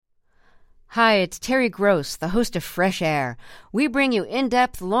Hi, it's Terry Gross, the host of Fresh Air. We bring you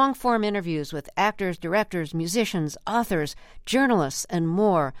in-depth, long-form interviews with actors, directors, musicians, authors, journalists, and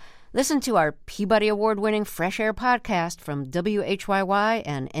more. Listen to our Peabody Award-winning Fresh Air podcast from WHYY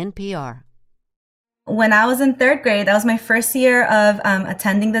and NPR. When I was in third grade, that was my first year of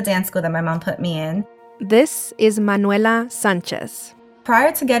attending the dance school that my mom put me in. This is Manuela Sanchez.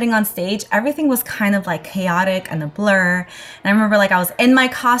 Prior to getting on stage, everything was kind of like chaotic and a blur. And I remember I was in my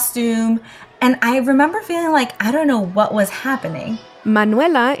costume and I remember feeling like I don't know what was happening.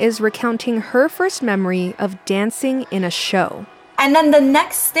 Manuela is recounting her first memory of dancing in a show. And then the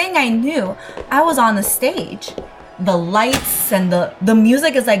next thing I knew, I was on the stage. The lights and the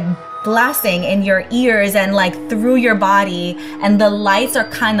music is like blasting in your ears and like through your body, and the lights are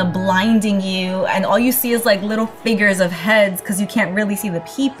kind of blinding you, and all you see is like little figures of heads because you can't really see the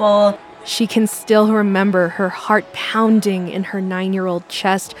people. She can still remember her heart pounding in her 9-year-old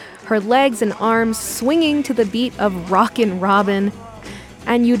chest, her legs and arms swinging to the beat of Rockin' Robin.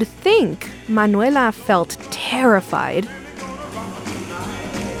 And you'd think Manuela felt terrified.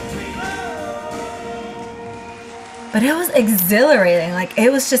 But it was exhilarating. It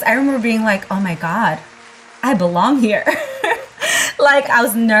was just, I remember being like, oh my God, I belong here. I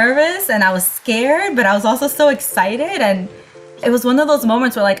was nervous and I was scared, but I was also so excited. And it was one of those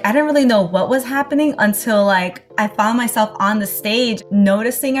moments where I didn't really know what was happening until I found myself on the stage,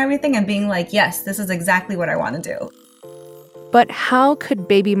 noticing everything and being like, yes, this is exactly what I want to do. But how could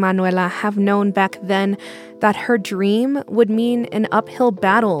baby Manuela have known back then that her dream would mean an uphill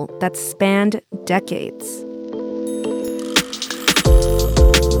battle that spanned decades?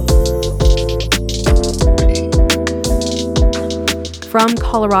 From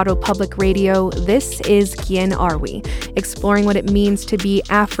Colorado Public Radio, this is ¿Quién Are We?, exploring what it means to be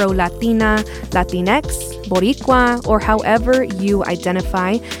Afro-Latina, Latinx, Boricua, or however you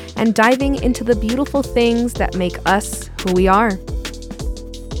identify, and diving into the beautiful things that make us who we are.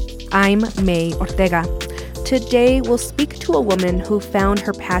 I'm May Ortega. Today, we'll speak to a woman who found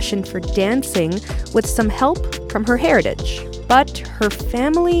her passion for dancing with some help from her heritage, but her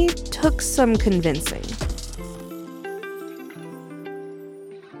family took some convincing.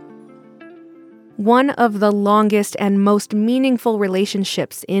 One of the longest and most meaningful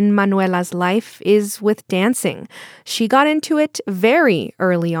relationships in Manuela's life is with dancing. She got into it very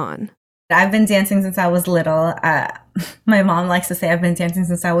early on. I've been dancing since I was little. My mom likes to say I've been dancing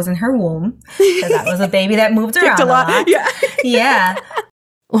since I was in her womb, because I was a baby that moved around a lot. Yeah.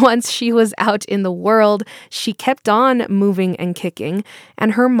 Once she was out in the world, she kept on moving and kicking,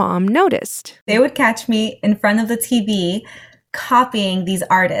 and her mom noticed. They would catch me in front of the TV copying these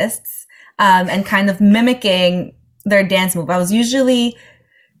artists. And kind of mimicking their dance move. I was usually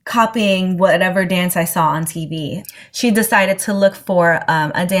copying whatever dance I saw on TV. She decided to look for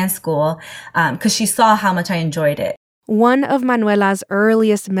a dance school because she saw how much I enjoyed it. One of Manuela's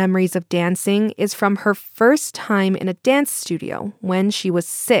earliest memories of dancing is from her first time in a dance studio when she was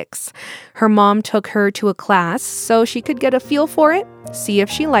 6. Her mom took her to a class so she could get a feel for it, see if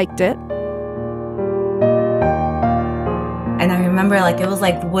she liked it. And I remember it was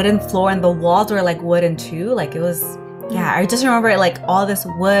wooden floor and the walls were wooden too. I just remember all this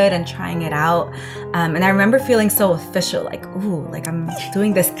wood and trying it out. And I remember feeling so official, I'm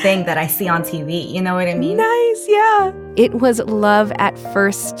doing this thing that I see on TV. You know what I mean? Nice, yeah. It was love at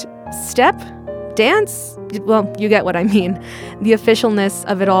first step. Dance? Well, you get what I mean. The officialness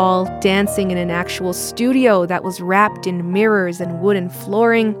of it all, dancing in an actual studio that was wrapped in mirrors and wooden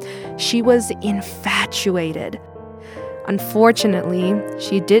flooring. She was infatuated. Unfortunately,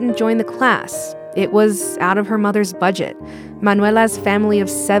 she didn't join the class. It was out of her mother's budget. Manuela's family of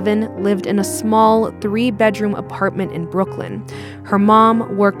 7 lived in a small 3-bedroom apartment in Brooklyn. Her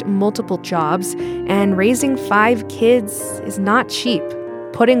mom worked multiple jobs, and raising 5 kids is not cheap.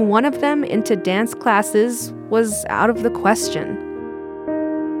 Putting one of them into dance classes was out of the question.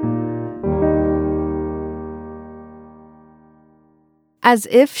 As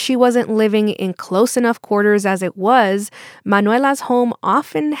if she wasn't living in close enough quarters as it was, Manuela's home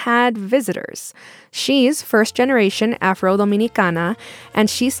often had visitors. She's first-generation Afro-Dominicana, and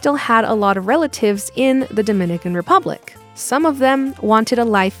she still had a lot of relatives in the Dominican Republic. Some of them wanted a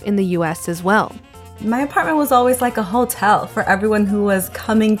life in the U.S. as well. My apartment was always like a hotel for everyone who was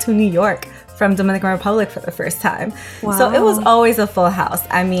coming to New York from Dominican Republic for the first time. Wow. So it was always a full house.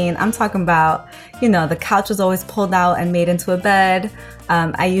 I mean, I'm talking about, the couch was always pulled out and made into a bed.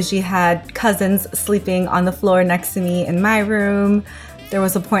 I usually had cousins sleeping on the floor next to me in my room. There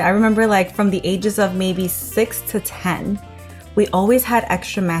was a point, I remember from the ages of maybe 6 to 10, we always had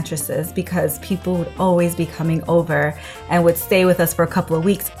extra mattresses because people would always be coming over and would stay with us for a couple of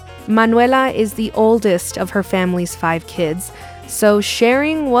weeks. Manuela is the oldest of her family's 5 kids, so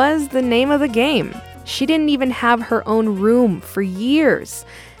sharing was the name of the game. She didn't even have her own room for years.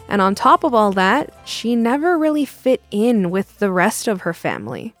 And on top of all that, she never really fit in with the rest of her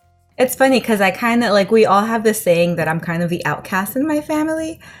family. It's funny because I kind of we all have this saying that I'm kind of the outcast in my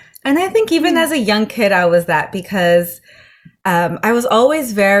family. And I think even as a young kid, I was that because I was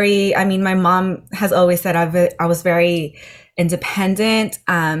always my mom has always said I was very independent,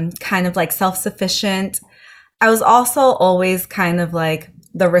 kind of self-sufficient. I was also always kind of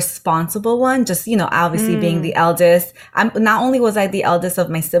the responsible one, just, obviously being the eldest. Not only was I the eldest of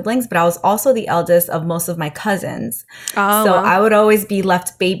my siblings, but I was also the eldest of most of my cousins. Oh, so wow. I would always be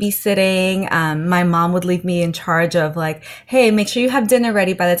left babysitting. My mom would leave me in charge of hey, make sure you have dinner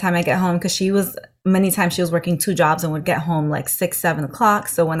ready by the time I get home. Because many times she was working 2 jobs and would get home 6, 7 o'clock.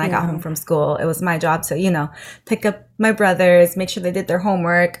 So when I got home from school, it was my job to, pick up my brothers, make sure they did their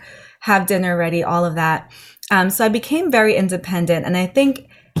homework, have dinner ready, all of that. So I became very independent. And I think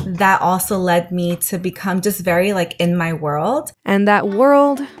that also led me to become just very in my world. And that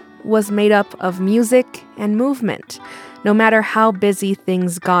world was made up of music and movement. No matter how busy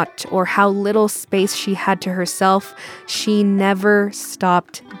things got or how little space she had to herself, she never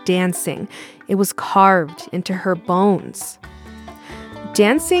stopped dancing. It was carved into her bones.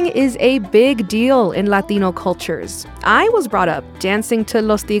 Dancing is a big deal in Latino cultures. I was brought up dancing to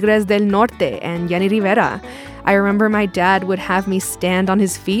Los Tigres del Norte and Jenny Rivera. I remember my dad would have me stand on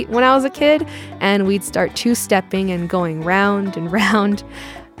his feet when I was a kid, and we'd start two-stepping and going round and round.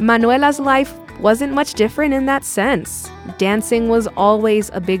 Manuela's life wasn't much different in that sense. Dancing was always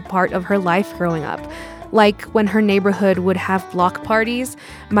a big part of her life growing up. Like when her neighborhood would have block parties,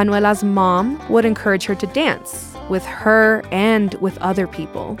 Manuela's mom would encourage her to dance with her and with other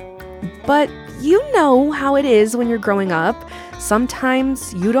people. But you know how it is when you're growing up.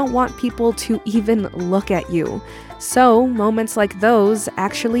 Sometimes you don't want people to even look at you. So moments like those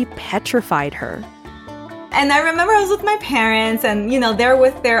actually petrified her. And I remember I was with my parents and, they're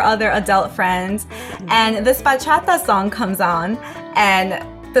with their other adult friends. And this bachata song comes on. And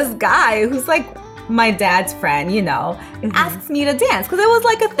this guy who's my dad's friend, asks me to dance because it was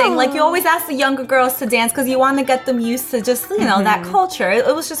a thing. Aww. You always ask the younger girls to dance because you want to get them used to just, that culture.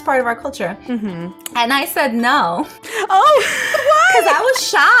 It was just part of our culture. And I said no. Oh, why? Because I was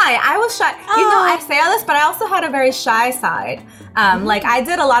shy. I say all this, but I also had a very shy side. I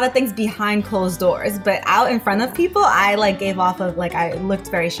did a lot of things behind closed doors, but out in front of people, I gave off of I looked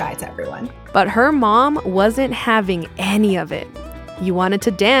very shy to everyone. But her mom wasn't having any of it. You wanted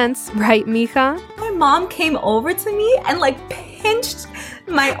to dance, right, mija? My mom came over to me and pinched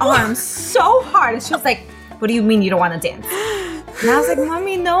my arm so hard. And she was like, "What do you mean you don't want to dance?" And I was like,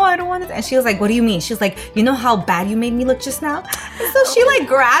 "Mommy, no, I don't want to." And she was like, "What do you mean?" She was like, "You know how bad you made me look just now?" And so she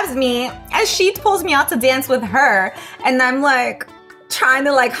grabs me and she pulls me out to dance with her. And I'm trying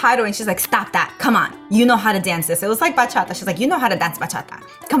to hide her, and she's like, "Stop that, come on, you know how to dance this." It was bachata. She's like, "You know how to dance bachata,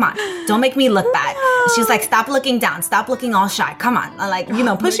 come on, don't make me look bad." And she's like, "Stop looking down, stop looking all shy, come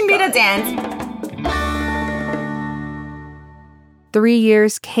on," pushing me to dance. 3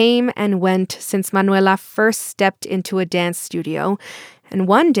 years came and went since Manuela first stepped into a dance studio, and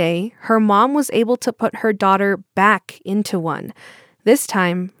one day her mom was able to put her daughter back into one, this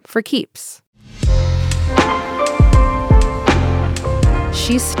time for keeps.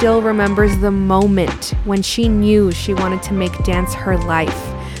 She still remembers the moment when she knew she wanted to make dance her life.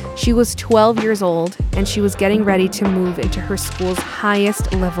 She was 12 years old, and she was getting ready to move into her school's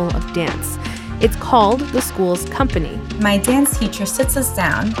highest level of dance. It's called the school's company. My dance teacher sits us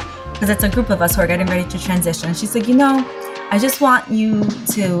down, because it's a group of us who are getting ready to transition. She's like, I just want you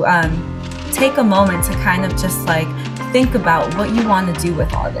to take a moment to kind of just think about what you want to do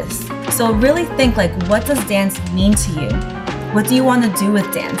with all this. So really think what does dance mean to you? What do you want to do with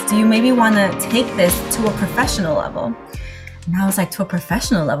dance? Do you maybe want to take this to a professional level? And I was like, to a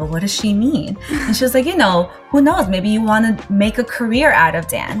professional level, what does she mean? And she was like, who knows? Maybe you want to make a career out of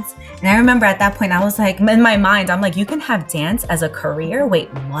dance. And I remember at that point, I was in my mind, I'm like, you can have dance as a career? Wait,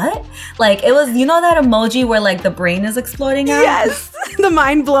 what? It was, that emoji where the brain is exploding out? Yes, the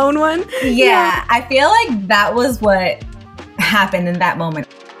mind blown one. Yeah, I feel that was what happened in that moment.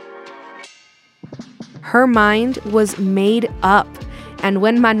 Her mind was made up, and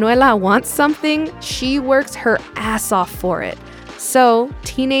when Manuela wants something, she works her ass off for it. So,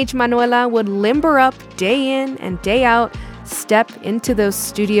 teenage Manuela would limber up day in and day out, step into those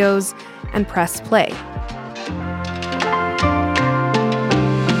studios, and press play.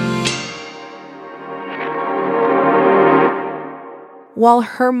 While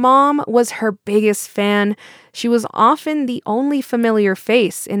her mom was her biggest fan, she was often the only familiar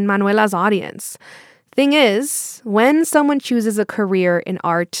face in Manuela's audience. Thing is, when someone chooses a career in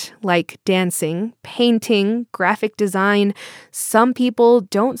art like dancing, painting, graphic design, some people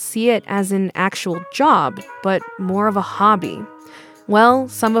don't see it as an actual job, but more of a hobby. Well,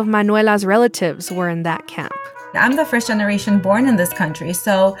 some of Manuela's relatives were in that camp. I'm the first generation born in this country.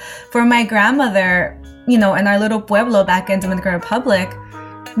 So for my grandmother, in our little pueblo back in Dominican Republic,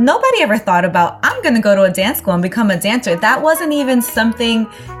 nobody ever thought about, I'm going to go to a dance school and become a dancer. That wasn't even something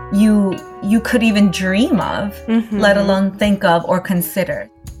you could even dream of, let alone think of or consider.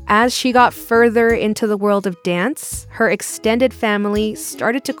 As she got further into the world of dance, her extended family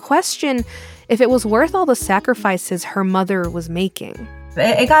started to question if it was worth all the sacrifices her mother was making.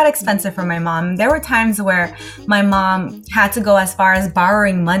 It got expensive for my mom. There were times where my mom had to go as far as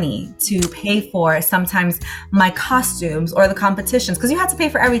borrowing money to pay for sometimes my costumes or the competitions, because you had to pay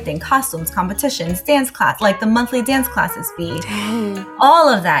for everything: costumes, competitions, dance class, like the monthly dance classes fee, all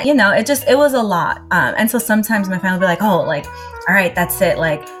of that. It was a lot. And so sometimes my family would be like, oh, like, all right, that's it.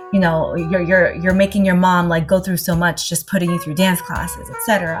 Like, you're making your mom like go through so much, just putting you through dance classes,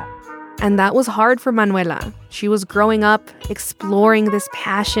 etc. And that was hard for Manuela. She was growing up, exploring this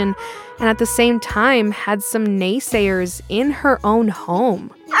passion, and at the same time had some naysayers in her own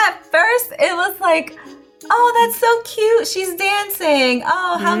home. At first, it was like, oh, that's so cute. She's dancing.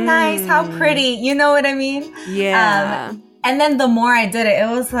 Oh, how nice, how pretty. You know what I mean? Yeah. And then the more I did it, it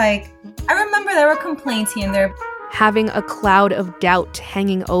was like, I remember there were complaints here and there. Having a cloud of doubt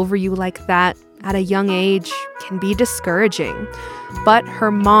hanging over you like that at a young age can be discouraging. But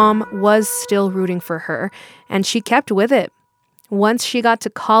her mom was still rooting for her, and she kept with it. Once she got to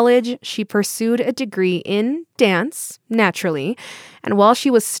college, she pursued a degree in dance, naturally. And while she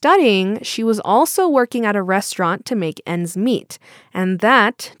was studying, she was also working at a restaurant to make ends meet. And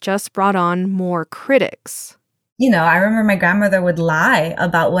that just brought on more critics. I remember my grandmother would lie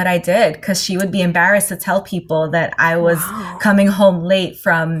about what I did because she would be embarrassed to tell people that I was coming home late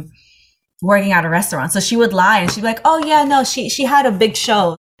from working at a restaurant. So she would lie and she'd be like, oh yeah, no, she had a big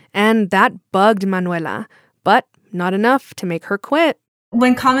show. And that bugged Manuela, but not enough to make her quit.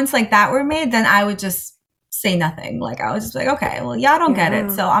 When comments like that were made, then I would just say nothing. Like, I was just like, okay, well, y'all don't get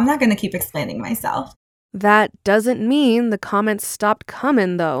it, so I'm not going to keep explaining myself. That doesn't mean the comments stopped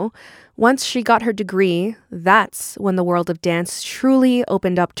coming, though. Once she got her degree, that's when the world of dance truly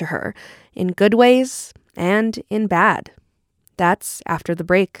opened up to her, in good ways and in bad. That's after the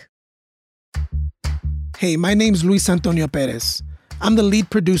break. Hey, my name's Luis Antonio Perez. I'm the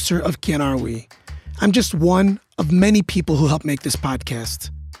lead producer of Quién Are We? I'm just one of many people who help make this podcast.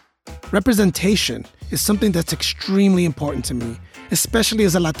 Representation is something that's extremely important to me, especially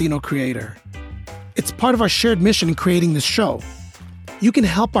as a Latino creator. It's part of our shared mission in creating this show. You can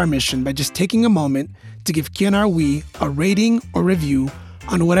help our mission by just taking a moment to give Quién Are We? A rating or review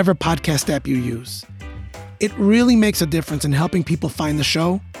on whatever podcast app you use. It really makes a difference in helping people find the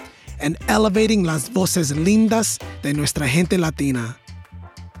show and elevating las voces lindas de nuestra gente latina.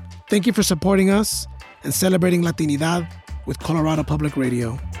 Thank you for supporting us and celebrating Latinidad with Colorado Public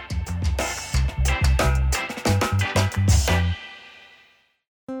Radio.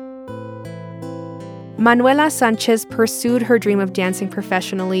 Manuela Sanchez pursued her dream of dancing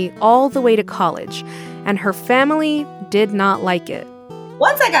professionally all the way to college, and her family did not like it.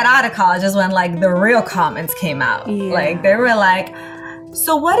 Once I got out of college is when like the real comments came out. Yeah. Like they were like,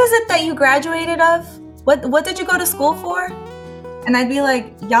 so what is it that you graduated of? What did you go to school for? And I'd be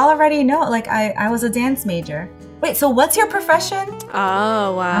like, y'all already know, like I was a dance major. Wait, so what's your profession?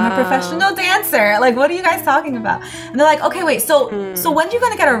 Oh, wow. I'm a professional dancer. Like, what are you guys talking about? And they're like, okay, wait, so when are you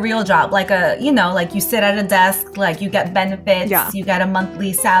gonna get a real job? Like like you sit at a desk, like you get benefits, you get a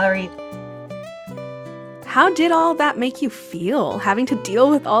monthly salary. How did all that make you feel, having to deal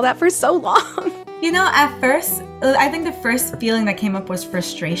with all that for so long? At first, I think the first feeling that came up was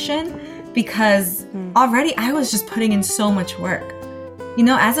frustration because already I was just putting in so much work.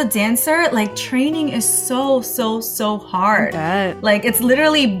 As a dancer, like training is so hard. Like it's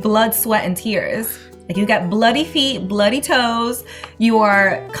literally blood, sweat, and tears. Like you get bloody feet, bloody toes. You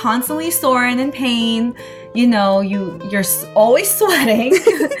are constantly sore and in pain. You're always sweating.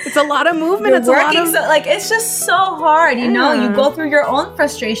 It's a lot of movement. It's working, it's just so hard. You go through your own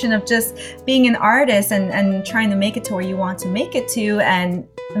frustration of just being an artist and trying to make it to where you want to make it to. And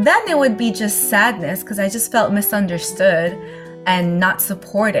then it would be just sadness because I just felt misunderstood and not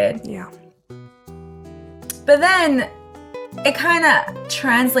supported. Yeah. But then it kind of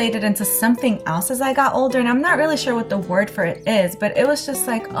translated into something else as I got older. And I'm not really sure what the word for it is, but it was just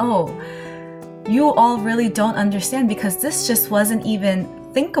like, oh, you all really don't understand because this just wasn't even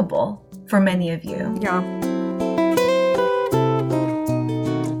thinkable for many of you. Yeah.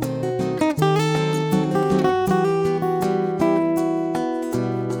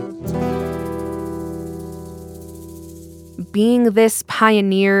 Being this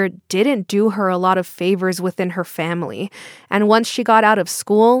pioneer didn't do her a lot of favors within her family, and once she got out of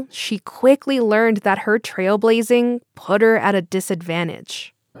school, she quickly learned that her trailblazing put her at a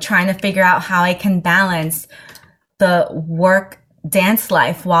disadvantage. Trying to figure out how I can balance the work dance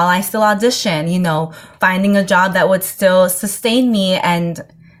life while I still audition, finding a job that would still sustain me and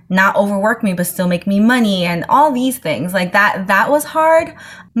not overwork me but still make me money and all these things like that was hard.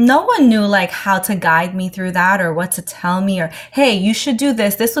 No one knew how to guide me through that or what to tell me or, hey, you should do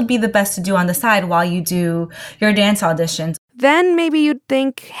this would be the best to do on the side while you do your dance auditions. Then maybe you'd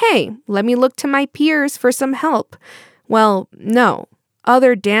think, hey, let me look to my peers for some help. Well, no.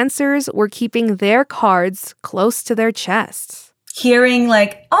 Other dancers were keeping their cards close to their chests. Hearing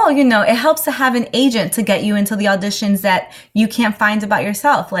it helps to have an agent to get you into the auditions that you can't find about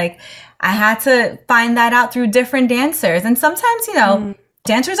yourself. I had to find that out through different dancers. And sometimes,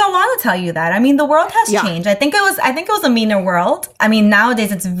 dancers don't want to tell you that. I mean, the world has changed. I think it was a meaner world. I mean,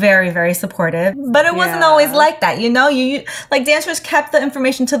 nowadays it's very, very supportive, but it wasn't always like that. You dancers kept the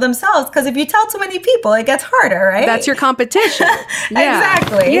information to themselves because if you tell too many people, it gets harder, right? That's your competition.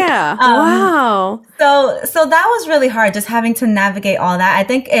 Exactly. Yeah. Wow. So that was really hard, just having to navigate all that. I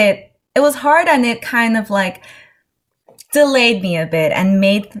think it was hard and it kind of delayed me a bit and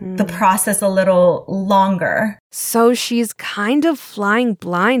made the process a little longer. So she's kind of flying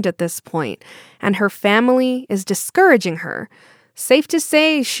blind at this point, and her family is discouraging her. Safe to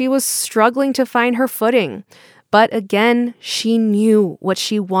say, she was struggling to find her footing. But again, she knew what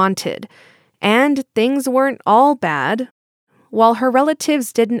she wanted. And things weren't all bad. While her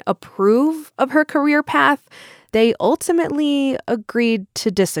relatives didn't approve of her career path, they ultimately agreed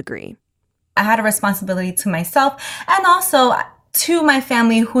to disagree. I had a responsibility to myself and also to my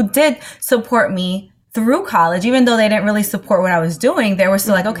family who did support me through college. Even though they didn't really support what I was doing, they were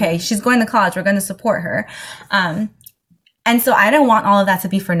still okay, she's going to college, we're going to support her. And so I didn't want all of that to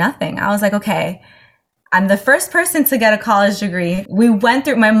be for nothing. I was okay, I'm the first person to get a college degree.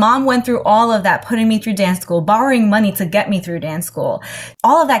 My mom went through all of that, putting me through dance school, borrowing money to get me through dance school.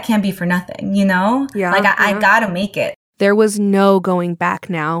 All of that can't be for nothing, Yeah. I gotta make it. There was no going back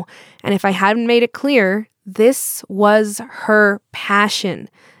now. And if I hadn't made it clear, this was her passion.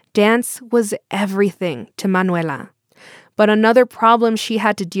 Dance was everything to Manuela. But another problem she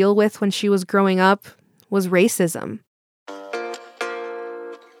had to deal with when she was growing up was racism.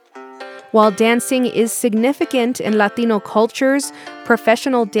 While dancing is significant in Latino cultures,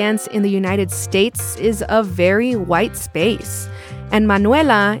 professional dance in the United States is a very white space. And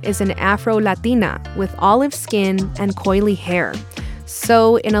Manuela is an Afro-Latina with olive skin and coily hair.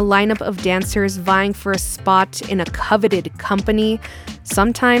 So in a lineup of dancers vying for a spot in a coveted company,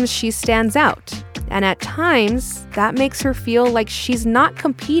 sometimes she stands out. And at times, that makes her feel like she's not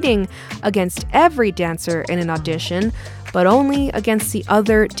competing against every dancer in an audition, but only against the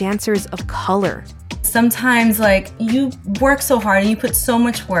other dancers of color. Sometimes, you work so hard and you put so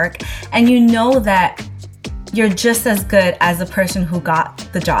much work, and you know that you're just as good as the person who got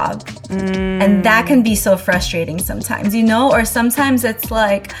the job. And that can be so frustrating sometimes, Or sometimes it's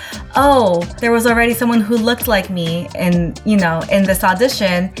there was already someone who looked like me in this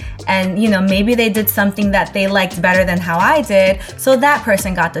audition. And, maybe they did something that they liked better than how I did. So that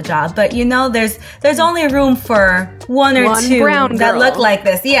person got the job. But, there's only room for one or two brown that girl. look like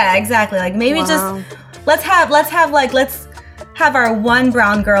this. Yeah, exactly. Maybe just let's have our one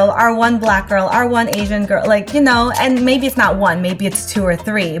brown girl, our one black girl, our one Asian girl, and maybe it's not one, maybe it's two or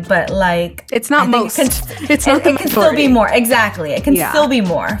three, but it's not most. It can still be more. Exactly. It can still be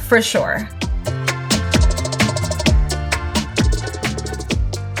more, for sure.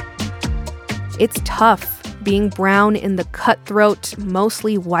 It's tough being brown in the cutthroat,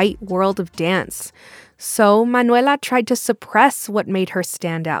 mostly white world of dance. So Manuela tried to suppress what made her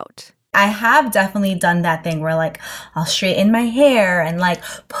stand out. I have definitely done that thing where I'll straighten my hair and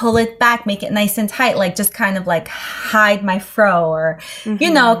pull it back, make it nice and tight, just kind of hide my fro or,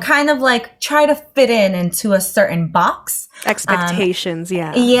 kind of try to fit into a certain box. Expectations,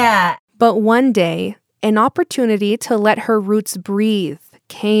 yeah. Yeah. But one day, an opportunity to let her roots breathe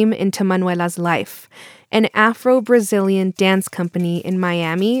came into Manuela's life. An Afro-Brazilian dance company in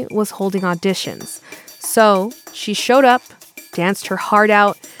Miami was holding auditions. So she showed up, danced her heart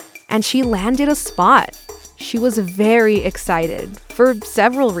out, and she landed a spot. She was very excited for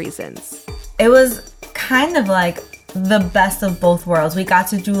several reasons. It was kind of the best of both worlds. We got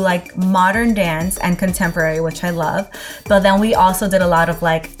to do like modern dance and contemporary, which I love. But then we also did a lot of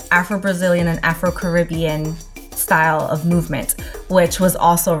like Afro-Brazilian and Afro-Caribbean style of movement, which was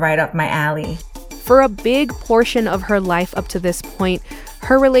also right up my alley. For a big portion of her life up to this point,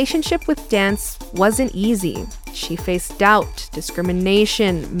 her relationship with dance wasn't easy. She faced doubt,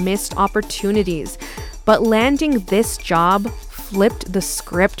 discrimination, missed opportunities. But landing this job flipped the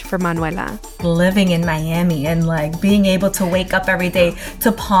script for Manuela. Living in Miami and like being able to wake up every day to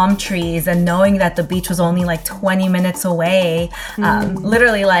palm trees and knowing that the beach was only like 20 minutes away.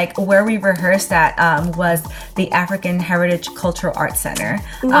 Literally like where we rehearsed at was the African Heritage Cultural Arts Center.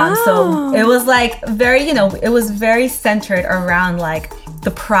 Wow. So it was like very, it was very centered around like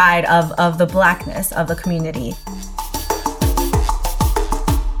the pride of the Blackness of the community.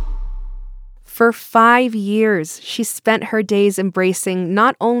 For 5 years, she spent her days embracing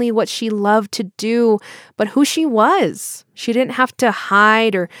not only what she loved to do, but who she was. She didn't have to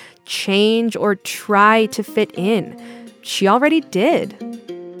hide or change or try to fit in. She already did.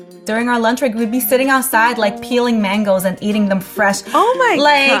 During our lunch break, we'd be sitting outside, like peeling mangoes and eating them fresh. Oh my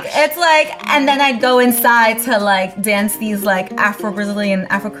gosh. Like, it's like, and then I'd go inside to like dance these like Afro-Brazilian,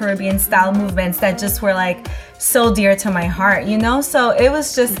 Afro-Caribbean style movements that just were like so dear to my heart, So it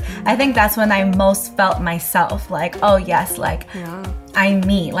was just, I think that's when I most felt myself. Like, oh yes, like I'm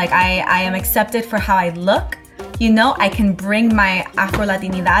me. Like I am accepted for how I look. I can bring my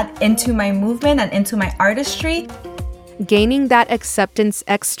Afro-Latinidad into my movement and into my artistry. Gaining that acceptance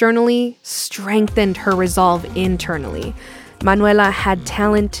externally strengthened her resolve internally. Manuela had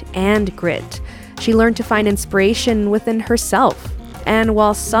talent and grit. She learned to find inspiration within herself. And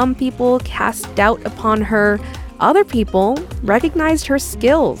while some people cast doubt upon her, other people recognized her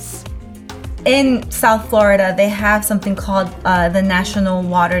skills. In South Florida, they have something called the National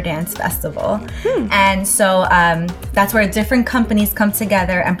Water Dance Festival. And so that's where different companies come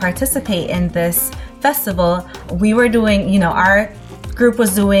together and participate in this festival. We were doing, our group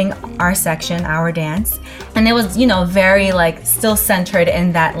was doing our section, our dance. And it was, very like still centered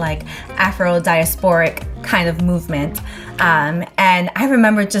in that like Afro-diasporic kind of movement. And I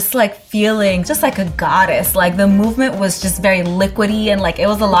remember just like feeling just like a goddess. Like the movement was just very liquidy and like it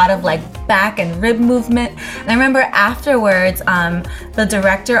was a lot of like back and rib movement. And I remember afterwards, the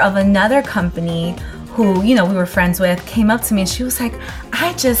director of another company who, we were friends with came up to me and she was like,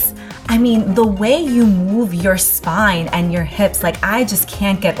 the way you move your spine and your hips, like I just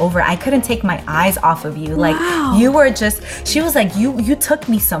can't get over it. I couldn't take my eyes off of you. Like you were just, she was like, you took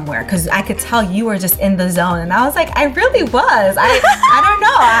me somewhere because I could tell you were just in the zone. And I was like, I really was. I don't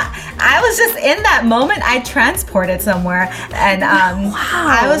know. I was just in that moment. I transported somewhere. And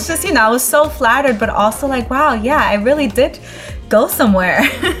I was just, I was so flattered, but also like, wow, yeah, I really did go somewhere.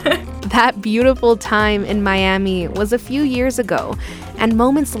 That beautiful time in Miami was a few years ago, and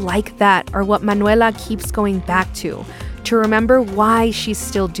moments like that are what Manuela keeps going back to remember why she's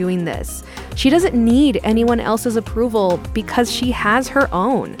still doing this. She doesn't need anyone else's approval because she has her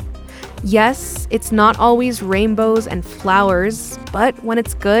own. Yes, it's not always rainbows and flowers, but when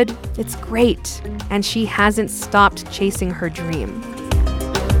it's good, it's great, and she hasn't stopped chasing her dream.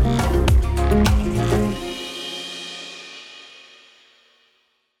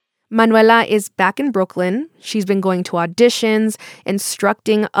 Manuela is back in Brooklyn. She's been going to auditions,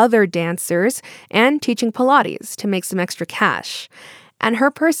 instructing other dancers, and teaching Pilates to make some extra cash. And her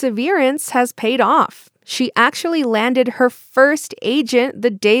perseverance has paid off. She actually landed her first agent the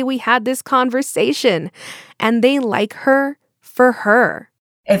day we had this conversation, and they like her for her.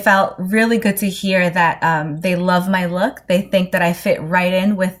 It felt really good to hear that they love my look. They think that I fit right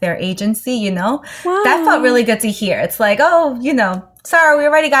in with their agency, Wow. That felt really good to hear. It's like, oh, sorry, we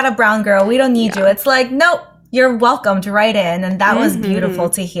already got a brown girl. We don't need you. It's like, nope, you're welcome to write in. And that was beautiful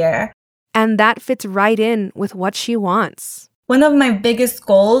to hear. And that fits right in with what she wants. One of my biggest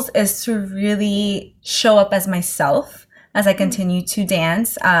goals is to really show up as myself as I continue to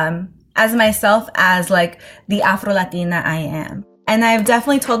dance, as myself as like the Afro-Latina I am. And I've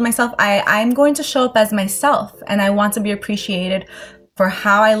definitely told myself I'm going to show up as myself and I want to be appreciated for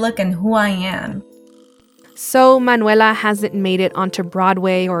how I look and who I am. So Manuela hasn't made it onto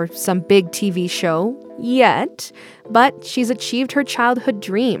Broadway or some big TV show yet, but she's achieved her childhood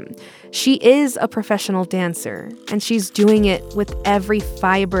dream. She is a professional dancer, and she's doing it with every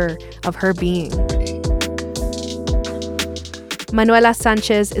fiber of her being. Manuela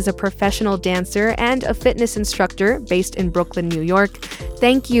Sanchez is a professional dancer and a fitness instructor based in Brooklyn, New York.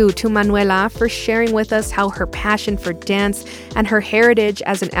 Thank you to Manuela for sharing with us how her passion for dance and her heritage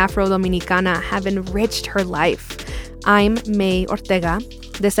as an Afro-Dominicana have enriched her life. I'm May Ortega.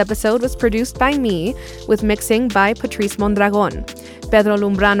 This episode was produced by me, with mixing by Patrice Mondragon. Pedro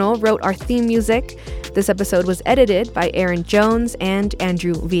Lumbrano wrote our theme music. This episode was edited by Aaron Jones and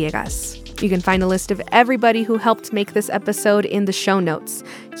Andrew Villegas. You can find a list of everybody who helped make this episode in the show notes.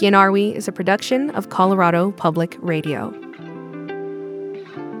 Quién Are We is a production of Colorado Public Radio.